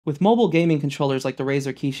With mobile gaming controllers like the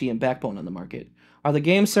Razer Kishi and Backbone on the market, are the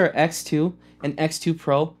Gamesir X2 and X2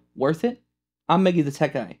 Pro worth it? I'm Meggy the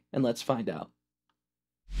Tech Guy, and let's find out.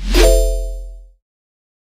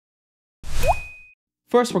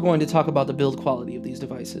 First, we're going to talk about the build quality of these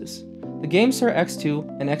devices. The Gamesir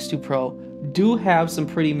X2 and X2 Pro do have some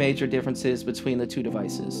pretty major differences between the two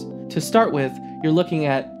devices. To start with, you're looking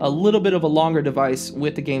at a little bit of a longer device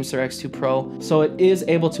with the Gamesir X2 Pro, so it is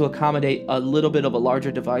able to accommodate a little bit of a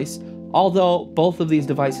larger device, although both of these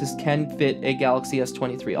devices can fit a Galaxy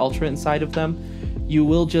S23 Ultra inside of them. You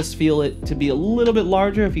will just feel it to be a little bit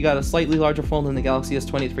larger. If you got a slightly larger phone than the Galaxy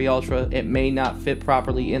S23 Ultra, it may not fit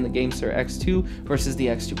properly in the Gamesir X2 versus the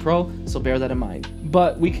X2 Pro, so bear that in mind.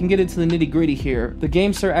 But we can get into the nitty-gritty here. The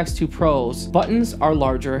Gamesir X2 Pro's buttons are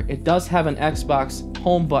larger. It does have an Xbox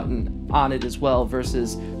home button on it as well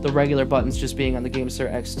versus the regular buttons just being on the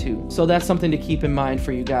Gamesir X2. So that's something to keep in mind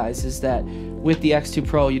for you guys, is that with the X2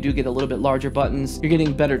 Pro, you do get a little bit larger buttons. You're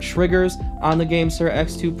getting better triggers on the Gamesir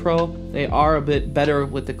X2 Pro. They are a bit better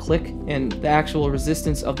with the click and the actual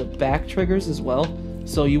resistance of the back triggers as well.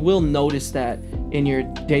 So you will notice that in your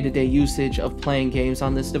day-to-day usage of playing games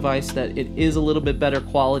on this device, that it is a little bit better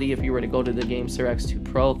quality if you were to go to the Gamesir X2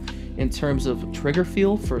 Pro in terms of trigger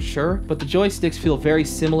feel for sure. But the joysticks feel very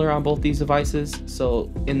similar on both these devices,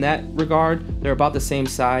 so in that regard, they're about the same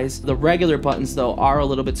size. The regular buttons though are a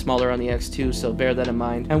little bit smaller on the X2, so bear that in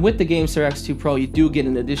mind. And with the Gamesir X2 Pro, you do get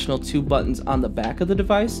an additional 2 buttons on the back of the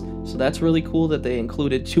device, so that's really cool that they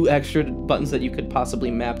included 2 extra buttons that you could possibly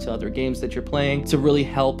map to other games that you're playing to really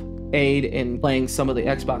help aid in playing some of the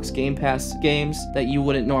Xbox Game Pass games that you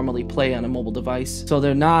wouldn't normally play on a mobile device. So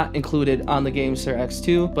they're not included on the Gamesir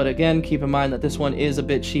X2, but again, keep in mind that this one is a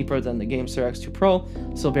bit cheaper than the Gamesir X2 Pro,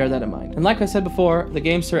 so bear that in mind. And like I said before, the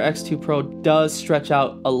Gamesir X2 Pro does stretch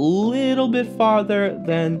out a little bit farther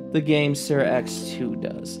than the Gamesir X2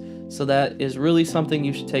 does. So that is really something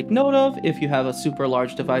you should take note of if you have a super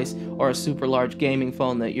large device or a super large gaming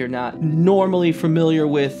phone that you're not normally familiar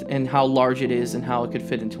with and how large it is and how it could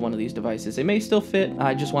fit into one of these devices. It may still fit.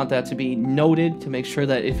 I just want that to be noted to make sure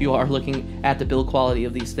that if you are looking at the build quality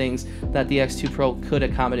of these things, that the X2 Pro could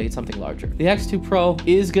accommodate something larger. The X2 Pro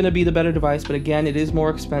is going to be the better device, but again, it is more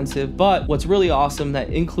expensive. But what's really awesome that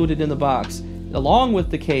included in the box, along with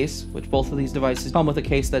the case, which both of these devices come with a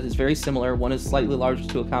case that is very similar. One is slightly larger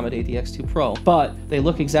to accommodate the X2 Pro, but they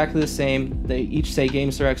look exactly the same. They each say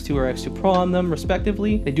Gamesir X2 or X2 Pro on them,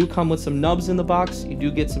 respectively. They do come with some nubs in the box. You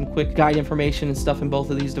do get some quick guide information and stuff in both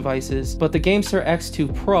of these devices, but the Gamesir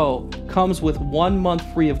X2 Pro comes with 1 month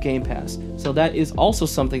free of Game Pass. So that is also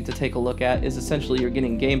something to take a look at, is essentially you're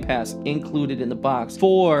getting Game Pass included in the box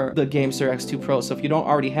for the Gamesir X2 Pro. So if you don't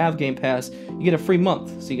already have Game Pass, you get a free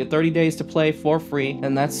month. So you get 30 days to play for free,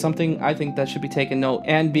 and that's something I think that should be taken note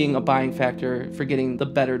and being a buying factor for getting the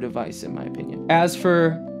better device, in my opinion. As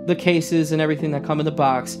for the cases and everything that come in the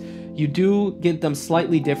box, you do get them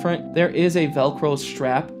slightly different. There is a Velcro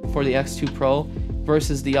strap for the X2 Pro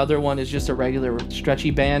versus the other one is just a regular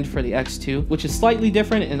stretchy band for the X2, which is slightly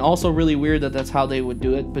different and also really weird that that's how they would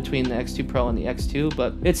do it between the X2 Pro and the X2,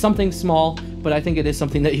 but it's something small. But I think it is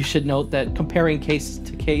something that you should note, that comparing case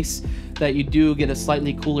to case, that you do get a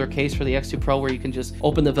slightly cooler case for the X2 Pro where you can just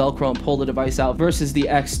open the Velcro and pull the device out versus the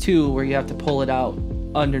X2 where you have to pull it out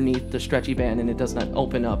underneath the stretchy band and it does not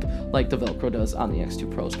open up like the Velcro does on the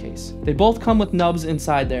X2 Pro's case. They both come with nubs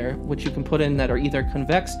inside there, which you can put in that are either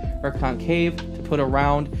convex or concave to put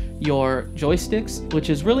around your joysticks,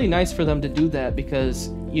 which is really nice for them to do that because,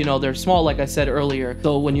 you know, they're small, like I said earlier.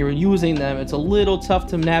 So when you're using them, it's a little tough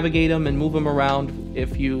to navigate them and move them around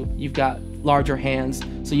if you've got larger hands.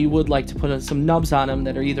 So you would like to put some nubs on them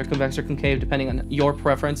that are either convex or concave depending on your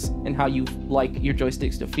preference and how you like your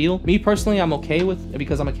joysticks to feel. Me personally, I'm okay with it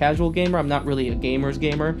because I'm a casual gamer. I'm not really a gamer's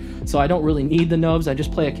gamer, so I don't really need the nubs. I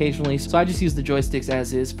just play occasionally, so I just use the joysticks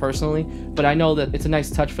as is personally, but I know that it's a nice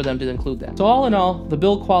touch for them to include that. So all in all, the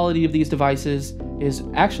build quality of these devices is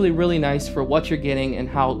actually really nice for what you're getting and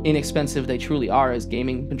how inexpensive they truly are as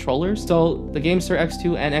gaming controllers. So the Gamesir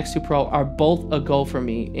X2 and X2 Pro are both a go for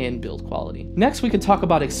me in build quality. Next, we could talk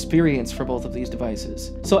about experience for both of these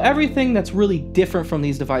devices. So everything that's really different from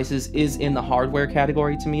these devices is in the hardware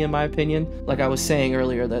category to me, in my opinion. Like I was saying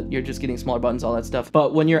earlier, that you're just getting smaller buttons, all that stuff.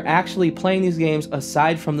 But when you're actually playing these games,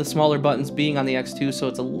 aside from the smaller buttons being on the X2, so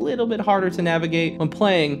it's a little bit harder to navigate when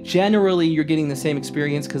playing, generally you're getting the same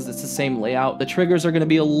experience because it's the same layout. The triggers are going to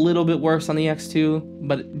be a little bit worse on the X2,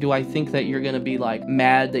 but do I think that you're going to be like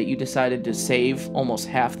mad that you decided to save almost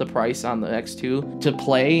half the price on the X2 to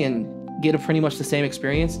play and get a pretty much the same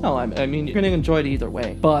experience? No, I mean, you're gonna enjoy it either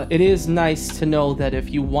way. But it is nice to know that if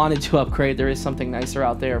you wanted to upgrade, there is something nicer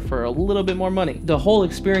out there for a little bit more money. The whole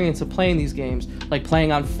experience of playing these games, like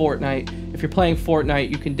playing on Fortnite, if you're playing Fortnite,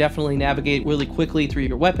 you can definitely navigate really quickly through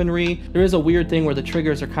your weaponry. There is a weird thing where the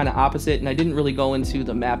triggers are kind of opposite, and I didn't really go into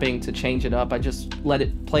the mapping to change it up. I just let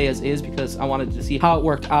it play as is because I wanted to see how it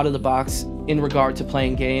worked out of the box in regard to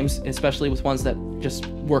playing games, especially with ones that just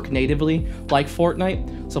work natively like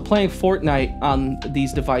Fortnite. So playing Fortnite on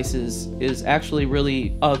these devices is actually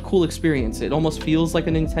really a cool experience. It almost feels like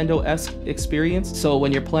a Nintendo-esque experience. So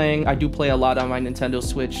when you're playing, I do play a lot on my Nintendo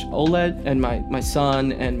Switch OLED, and my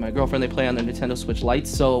son and my girlfriend, they play on the Nintendo Switch Lights.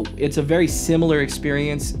 So it's a very similar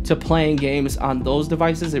experience to playing games on those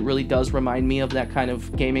devices. It really does remind me of that kind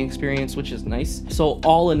of gaming experience, which is nice. So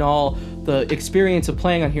all in all, the experience of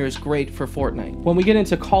playing on here is great for Fortnite. When we get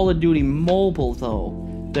into Call of Duty Mobile though,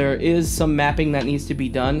 there is some mapping that needs to be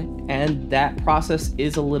done, and that process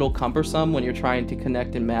is a little cumbersome when you're trying to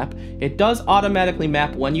connect and map. It does automatically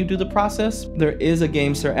map when you do the process. There is a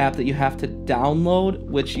Gamesir app that you have to download,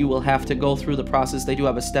 which you will have to go through the process. They do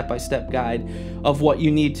have a step-by-step guide of what you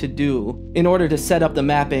need to do in order to set up the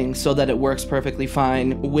mapping so that it works perfectly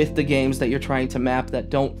fine with the games that you're trying to map that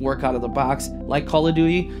don't work out of the box, like Call of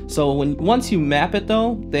Duty. So once you map it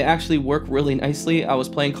though, they actually work really nicely. I was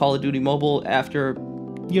playing Call of Duty Mobile after,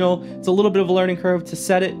 you know, it's a little bit of a learning curve to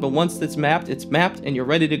set it, but once it's mapped and you're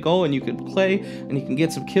ready to go, and you can play and you can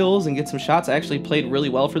get some kills and get some shots. I actually played really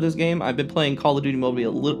well for this game. I've been playing Call of Duty Mobile a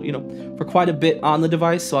little, you know, for quite a bit on the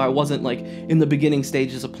device, so I wasn't like in the beginning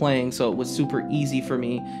stages of playing, so it was super easy for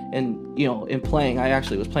me. And you know, in playing, I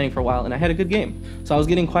actually was playing for a while and I had a good game, so I was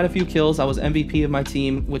getting quite a few kills. I was MVP of my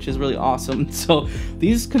team, which is really awesome. So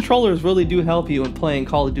these controllers really do help you in playing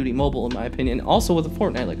Call of Duty Mobile, in my opinion. Also with the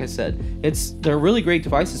Fortnite, like I said, they're really great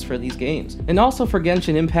devices for these games. And also for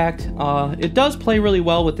Genshin Impact, it does play really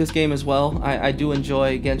well with this game as well. I do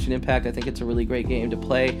enjoy Genshin Impact. I think it's a really great game to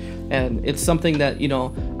play, and it's something that, you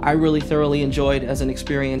know, I really thoroughly enjoyed as an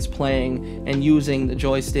experience playing and using the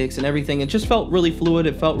joysticks and everything. It just felt really fluid.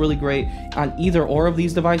 It felt really great on either or of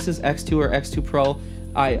these devices, X2 or X2 Pro.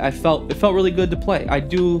 It felt really good to play. I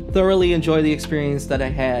do thoroughly enjoy the experience that I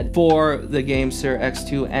had for the Gamesir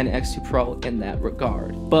X2 and X2 Pro in that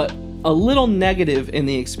regard. But a little negative in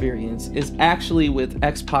the experience is actually with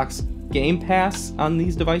Xbox Game Pass on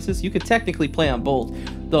these devices. You could technically play on both,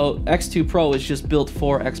 though X2 Pro is just built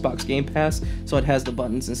for Xbox Game Pass, so it has the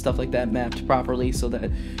buttons and stuff like that mapped properly so that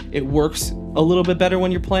it works a little bit better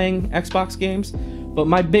when you're playing Xbox games. But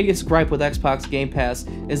my biggest gripe with Xbox Game Pass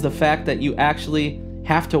is the fact that you actually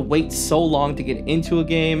have to wait so long to get into a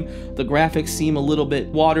game. The graphics seem a little bit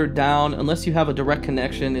watered down. Unless you have a direct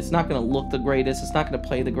connection, it's not going to look the greatest, it's not going to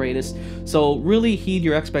play the greatest. So really heed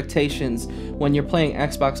your expectations when you're playing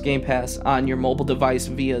Xbox Game Pass on your mobile device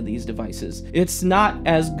via these devices. It's not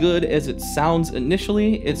as good as it sounds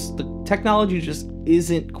initially. The technology just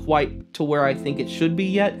isn't quite to where I think it should be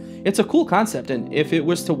yet. It's a cool concept, and if it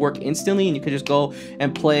was to work instantly and you could just go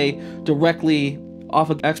and play directly off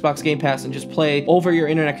of Xbox Game Pass and just play over your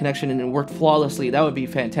internet connection and it worked flawlessly, that would be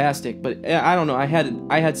fantastic. But I don't know, I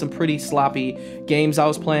had some pretty sloppy games I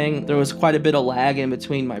was playing. There was quite a bit of lag in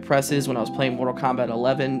between my presses when I was playing Mortal Kombat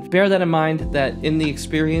 11. Bear that in mind, that in the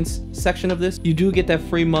experience section of this, you do get that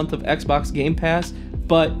free month of Xbox Game Pass.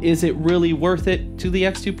 But is it really worth it to the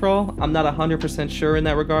X2 Pro? I'm not 100% sure in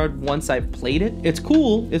that regard once I've played it. It's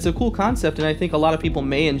cool, it's a cool concept, and I think a lot of people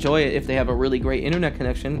may enjoy it if they have a really great internet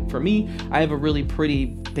connection. For me, I have a really pretty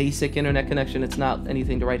basic internet connection. It's not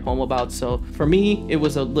anything to write home about, so for me, it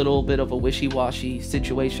was a little bit of a wishy-washy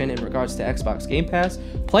situation in regards to Xbox Game Pass.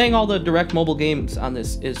 Playing all the direct mobile games on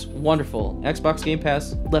this is wonderful. Xbox Game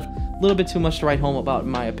Pass left a little bit too much to write home about, in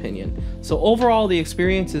my opinion. So overall, the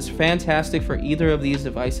experience is fantastic for either of these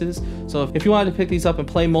devices. So if you wanted to pick these up and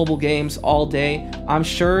play mobile games all day, I'm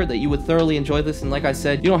sure that you would thoroughly enjoy this. And like I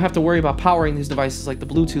said, you don't have to worry about powering these devices like the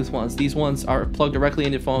Bluetooth ones. These ones are plugged directly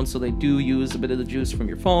into your phone, so they do use a bit of the juice from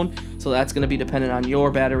your phone. So that's going to be dependent on your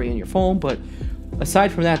battery and your phone. But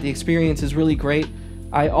aside from that, the experience is really great.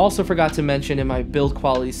 I also forgot to mention in my build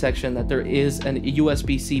quality section that there is a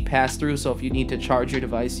USB-C pass-through, so if you need to charge your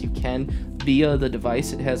device, you can via the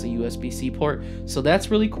device. It has a USB-C port, so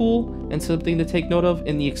that's really cool. And something to take note of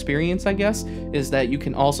in the experience, I guess, is that you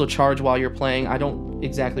can also charge while you're playing. I don't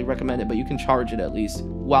exactly recommend it, but you can charge it at least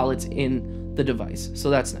while it's in the device, so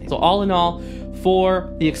that's nice. So all in all,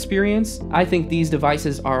 for the experience, I think these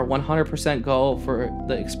devices are 100% go for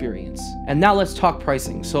the experience. And now let's talk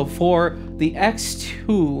pricing. So for the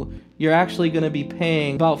X2, you're actually going to be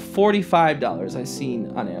paying about $45 I've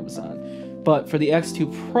seen on Amazon. But for the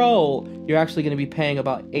X2 Pro, you're actually going to be paying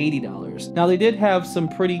about $80. Now, they did have some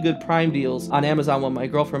pretty good Prime deals on Amazon when my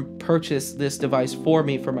girlfriend purchased this device for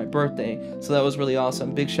me for my birthday. So that was really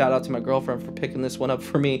awesome. Big shout out to my girlfriend for picking this one up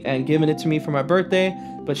for me and giving it to me for my birthday.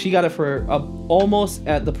 But she got it for almost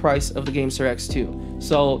at the price of the Gamesir X2.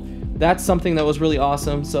 So that's something that was really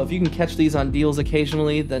awesome. So if you can catch these on deals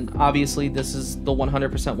occasionally, then obviously this is the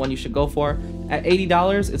 100% one you should go for. At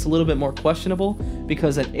 $80, it's a little bit more questionable,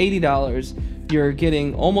 because at $80, you're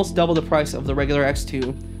getting almost double the price of the regular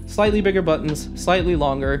X2, slightly bigger buttons, slightly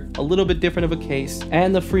longer, a little bit different of a case,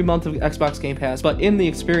 and the free month of Xbox Game Pass. But in the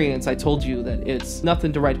experience, I told you that it's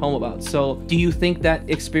nothing to write home about. So do you think that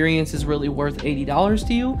experience is really worth $80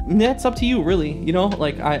 to you? That's up to you, really. You know,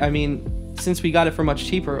 like, I mean, since we got it for much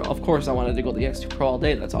cheaper, of course I wanted to go the X2 Pro all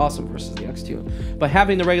day. That's awesome versus the X2. But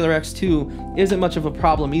having the regular X2 isn't much of a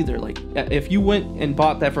problem either. Like, if you went and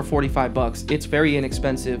bought that for 45 bucks, it's very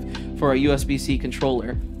inexpensive for a USB-C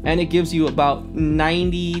controller. And it gives you about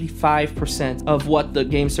 95% of what the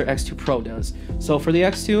Gamesir X2 Pro does. So for the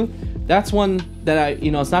X2, that's one that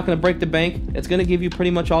it's not going to break the bank. It's going to give you pretty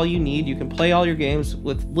much all you need. You can play all your games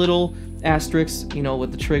with little asterisks,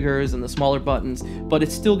 with the triggers and the smaller buttons, but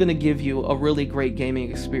it's still going to give you a really great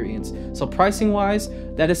gaming experience. So pricing wise,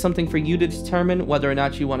 that is something for you to determine whether or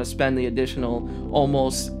not you want to spend the additional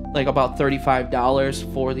almost like about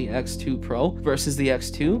 $35 for the X2 Pro versus the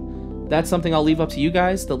X2. That's something I'll leave up to you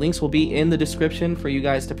guys. The links will be in the description for you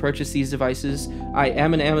guys to purchase these devices. I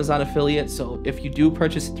am an Amazon affiliate, so if you do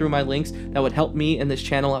purchase it through my links, that would help me and this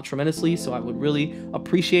channel out tremendously. So I would really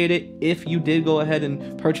appreciate it if you did go ahead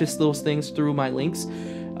and purchase those things through my links.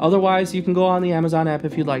 Otherwise, you can go on the Amazon app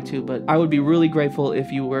if you'd like to, but I would be really grateful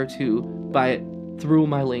if you were to buy it through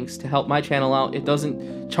my links to help my channel out. It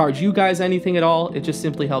doesn't charge you guys anything at all. It just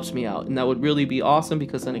simply helps me out, and that would really be awesome,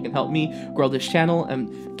 because then it can help me grow this channel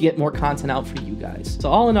and get more content out for you guys. So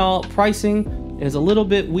all in all, pricing is a little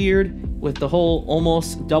bit weird with the whole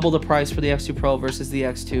almost double the price for the X2 Pro versus the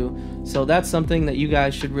X2. So that's something that you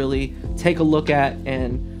guys should really take a look at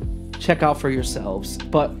and check out for yourselves.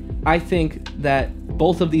 But I think that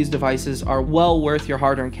both of these devices are well worth your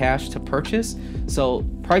hard-earned cash to purchase. So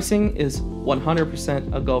pricing is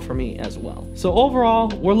 100% a go for me as well. So overall,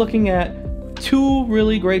 we're looking at two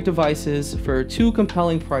really great devices for two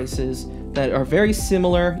compelling prices that are very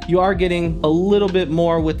similar. You are getting a little bit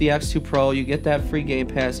more with the X2 Pro. You get that free Game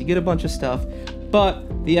Pass, you get a bunch of stuff, but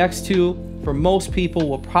the X2 for most people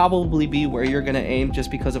will probably be where you're gonna aim, just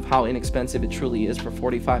because of how inexpensive it truly is for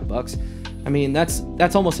 45 bucks. I mean, that's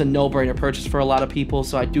almost a no-brainer purchase for a lot of people,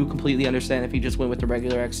 so I do completely understand if you just went with the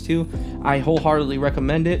regular X2. I wholeheartedly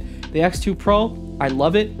recommend it. The X2 Pro, I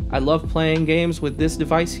love it. I love playing games with this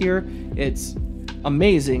device here. It's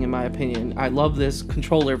amazing in my opinion. I love this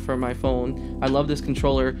controller for my phone. I love this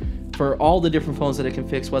controller for all the different phones that it can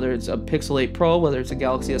fix, whether it's a Pixel 8 Pro, whether it's a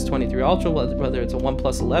Galaxy S23 Ultra, whether it's a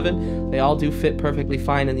OnePlus 11. They all do fit perfectly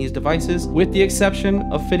fine in these devices, with the exception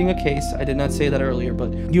of fitting a case. I did not say that earlier,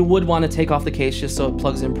 but you would want to take off the case just so it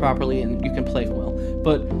plugs in properly and you can play well.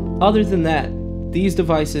 But other than that, these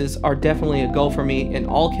devices are definitely a go for me in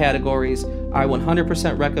all categories. I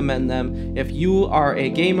 100% recommend them. If you are a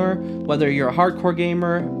gamer, whether you're a hardcore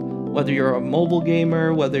gamer, whether you're a mobile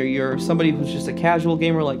gamer, whether you're somebody who's just a casual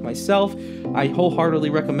gamer like myself, I wholeheartedly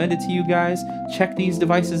recommend it to you guys. Check these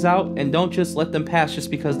devices out and don't just let them pass just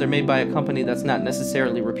because they're made by a company that's not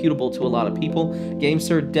necessarily reputable to a lot of people.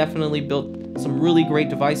 Gamesir definitely built some really great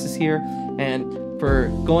devices here, and for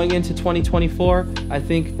going into 2024, I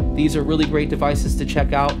think these are really great devices to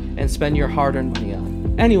check out and spend your hard-earned money on.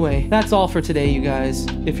 Anyway, that's all for today, you guys.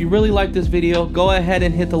 If you really like this video, go ahead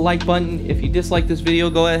and hit the like button. If you dislike this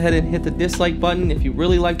video, go ahead and hit the dislike button. If you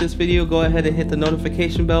really like this video, go ahead and hit the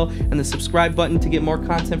notification bell and the subscribe button to get more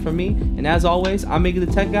content from me. And as always, I'm Miggy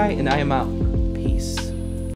the Tech Guy, and I am out. Peace.